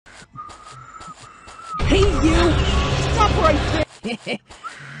Hey, you! Stop right there!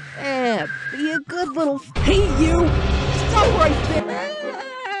 Yeah, be a good little... Hey, you! Stop right there!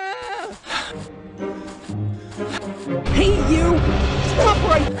 Hey, you! Stop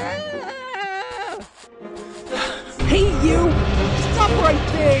right there! Hey, you! Stop right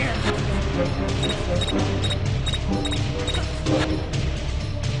there!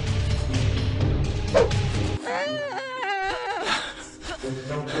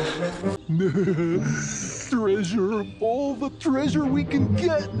 Treasure, all the treasure we can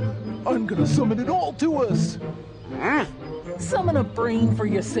get. I'm gonna summon it all to us. Summon a brain for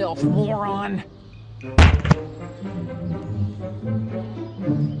yourself, moron.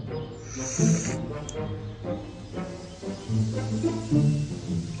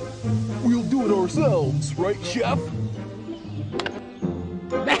 We'll do it ourselves, right, Chef?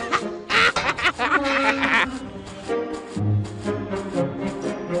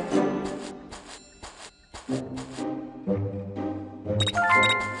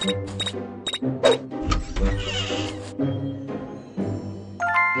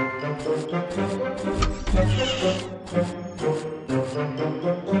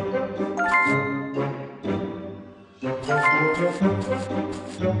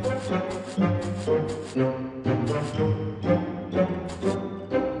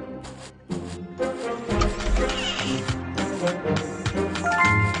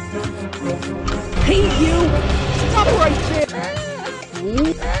 Hey, you! Stop right there!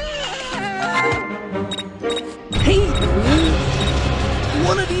 Hey!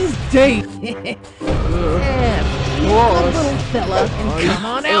 One of these days! Yeah, be a good little fella, and come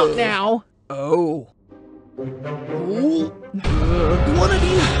on out now! Oh. One of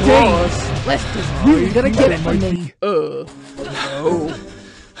these days! Lester's really gonna get it from me! Oh.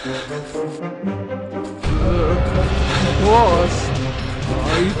 Boss,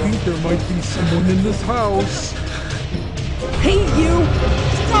 I think there might be someone in this house. Hey, you!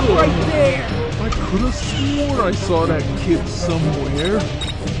 Stop right there! I could have sworn I saw that kid somewhere.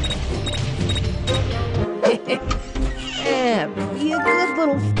 Yeah, be a good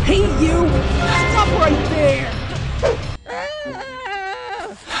little... Hey, you! Stop right there!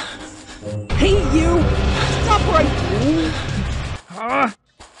 Hey, you! Stop right there!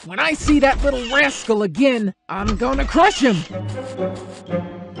 When I see that little rascal again, I'm gonna crush him!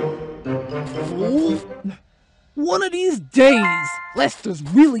 One of these days, Lester's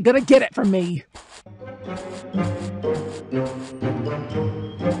really gonna get it from me!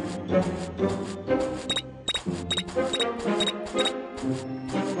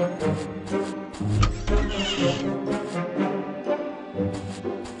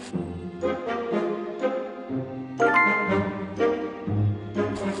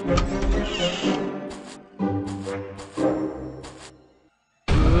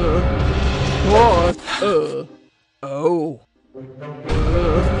 Boss, Oh.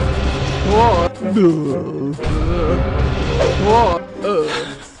 what? What?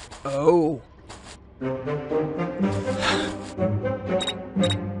 Oh.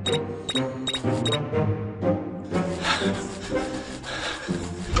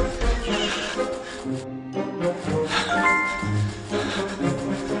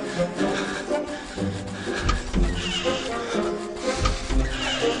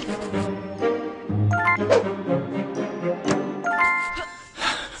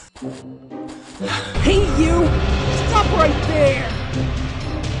 Hey, you! Stop right there!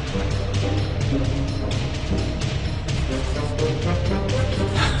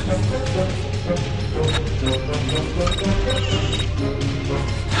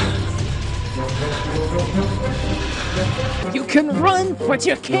 You can run, but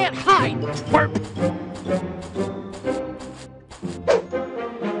you can't hide, twerp!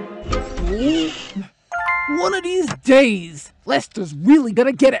 One of these days, Lester's really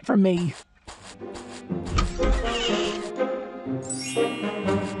gonna get it from me.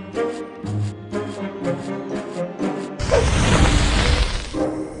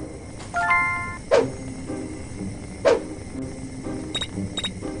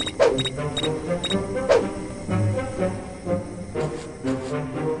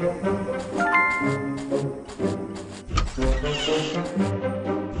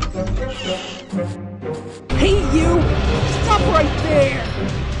 Hey, you! Stop right there!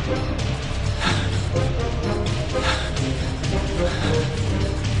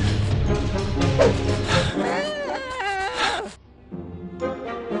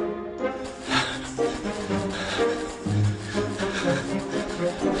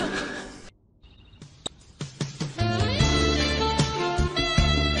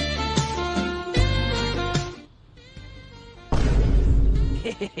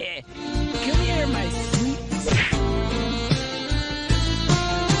 Come here, my sweet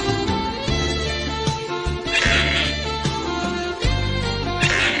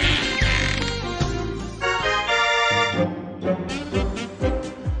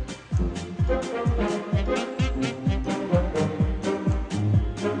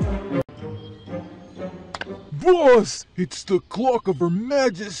Boss, it's the clock of Her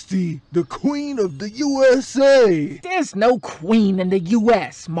Majesty, the Queen of the USA. There's no queen in the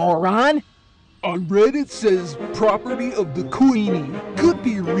U.S., moron. On Reddit it says property of the Queenie. Could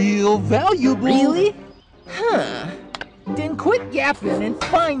be real valuable. Really? Huh. Then quit yapping and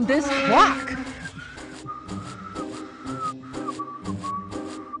find this clock.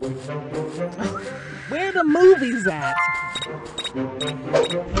 Where the movies at?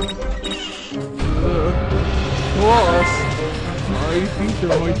 Boss, I think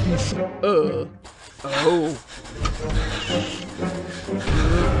there might be some... Oh.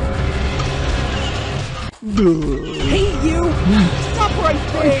 Hey, you! Stop right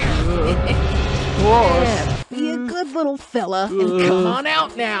there! Boss. Yeah, be a good little fella and come on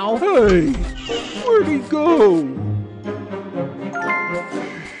out now. Hey, where'd he go?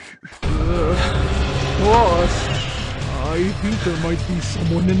 Boss, I think there might be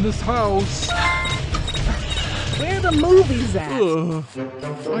someone in this house. Where the movies at?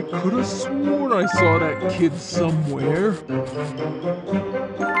 I could have sworn I saw that kid somewhere.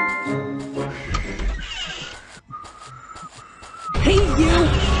 Hey, you!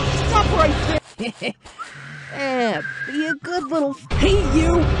 Stop right there! Yeah, be a good little... Hey,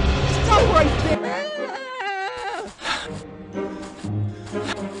 you! Stop right there!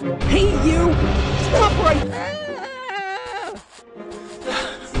 Hey, you! Stop right there!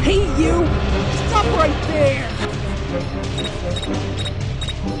 Hey, you! Stop right there!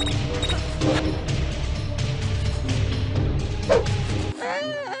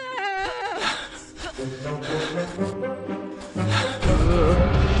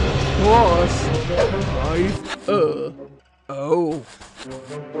 Boss, oh.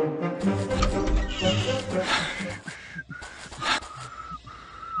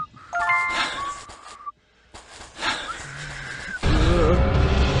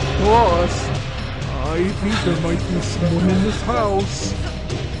 Boss, I think there might be someone in this house.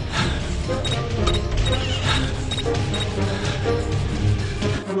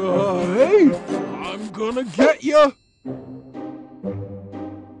 Hey, I'm gonna get ya!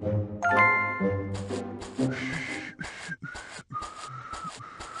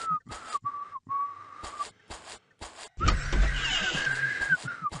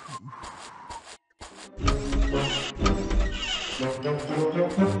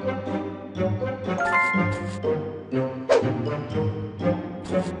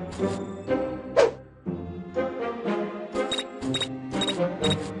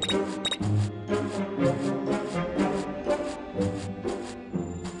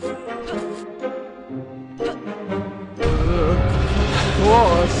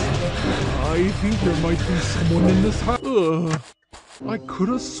 Boss, I think there might be someone in this house. I could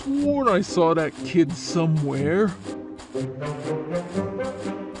have sworn I saw that kid somewhere.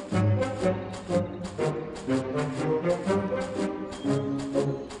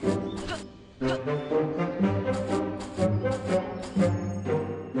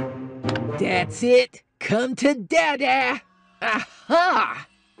 That's it! Come to Dada! Aha!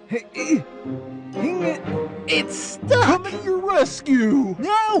 It's stuck! Coming to your rescue!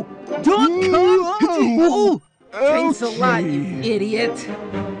 No! Don't come! Oh, Thanks a lot, ouchie. you idiot!